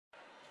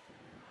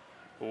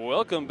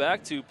Welcome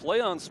back to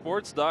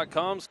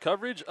PlayOnSports.com's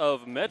coverage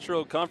of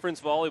Metro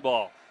Conference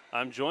Volleyball.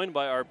 I'm joined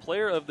by our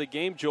player of the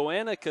game,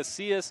 Joana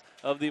Casillas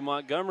of the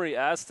Montgomery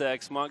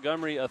Aztecs.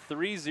 Montgomery, a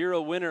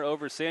 3-0 winner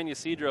over San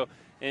Ysidro.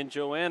 And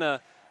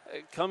Joana,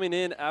 coming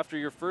in after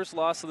your first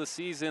loss of the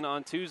season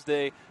on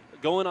Tuesday,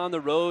 going on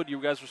the road.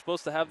 You guys were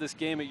supposed to have this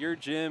game at your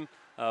gym,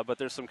 but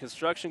there's some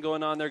construction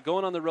going on there.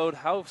 Going on the road,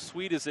 how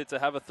sweet is it to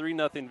have a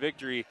 3-0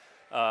 victory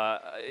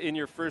in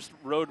your first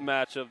road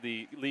match of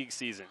the league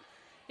season?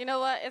 You know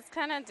what? It's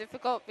kind of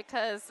difficult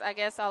because I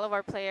guess all of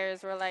our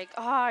players were like,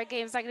 "Oh, our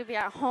game's not gonna be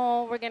at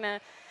home. We're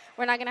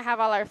not gonna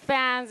have all our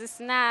fans, this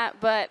and that."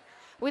 But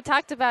we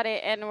talked about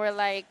it and we're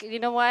like, you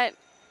know what?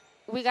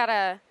 We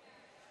gotta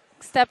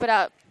step it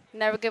up,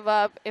 never give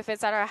up. If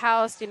it's at our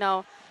house, we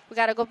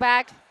gotta go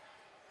back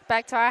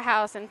to our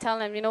house and tell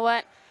them, you know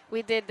what?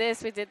 We did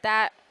this, we did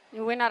that.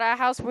 We're not our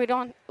house. We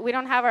don't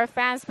have our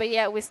fans, but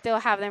yet we still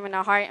have them in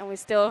our heart, and we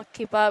still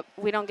keep up.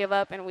 We don't give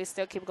up, and we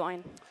still keep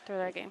going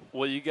through our game.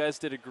 Well, you guys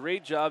did a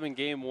great job in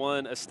Game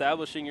 1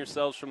 establishing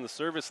yourselves from the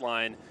service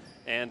line,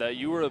 and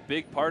you were a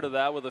big part of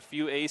that with a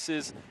few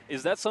aces.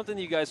 Is that something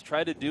you guys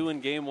try to do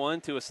in Game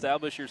 1 to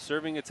establish your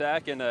serving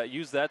attack and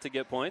use that to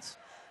get points?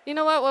 You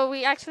know what? What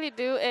we actually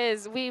do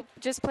is we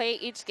just play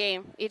each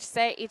game, each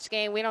set, each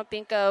game. We don't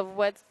think of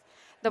what's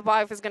the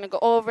ball, if it's going to go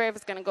over, if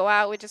it's going to go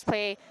out. We just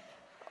play.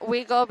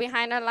 We go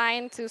behind our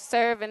line to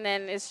serve, and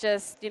then it's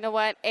just, you know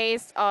what,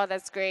 ace, oh,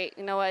 that's great.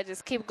 You know what,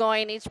 just keep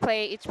going, each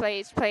play,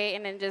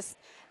 and then just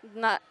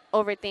not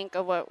overthink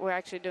of what we're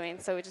actually doing.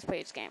 So we just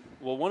play each game.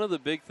 Well, one of the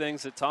big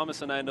things that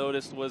Thomas and I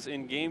noticed was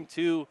in Game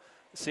 2,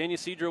 San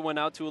Ysidro went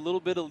out to a little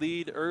bit of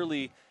lead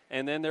early,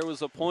 and then there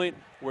was a point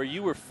where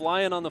you were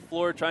flying on the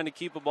floor trying to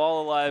keep a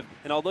ball alive.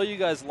 And although you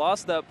guys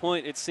lost that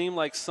point, it seemed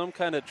like some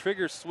kind of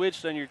trigger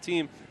switched on your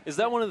team. Is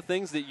that one of the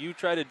things that you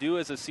try to do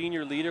as a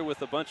senior leader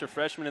with a bunch of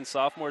freshmen and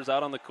sophomores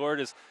out on the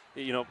court, is,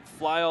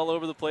 fly all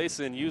over the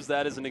place and use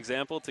that as an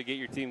example to get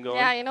your team going?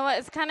 Yeah, you know what?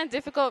 It's kind of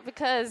difficult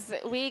because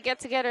we get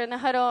together in the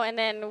huddle, and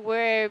then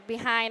we're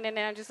behind, and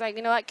then I'm just like,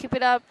 you know what, keep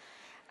it up.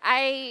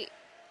 I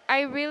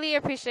really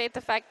appreciate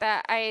the fact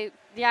that I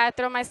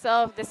throw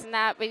myself, this and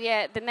that, but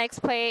yet the next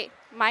play,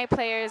 my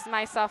players,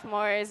 my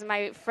sophomores,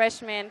 my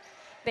freshmen,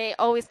 they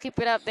always keep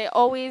it up. They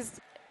always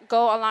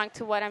go along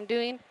to what I'm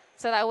doing.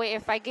 So that way,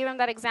 if I give them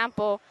that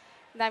example,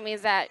 that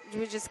means that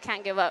we just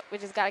can't give up. We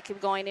just got to keep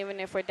going even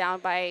if we're down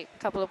by a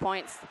couple of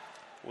points.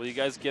 Well, you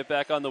guys get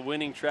back on the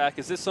winning track.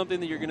 Is this something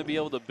that you're going to be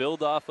able to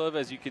build off of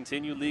as you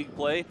continue league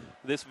play,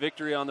 this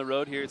victory on the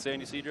road here at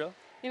San Ysidro?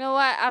 You know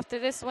what? After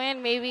this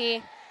win,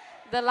 maybe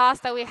the loss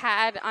that we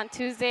had on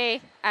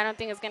Tuesday, I don't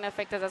think it's going to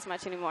affect us as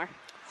much anymore.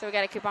 So we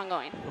got to keep on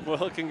going.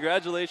 Well,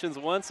 congratulations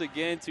once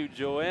again to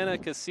Joana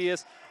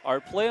Casillas, our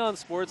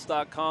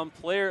PlayOnSports.com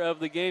player of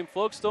the game.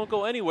 Folks, don't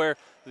go anywhere.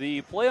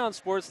 The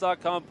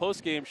PlayOnSports.com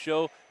postgame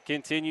show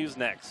continues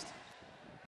next.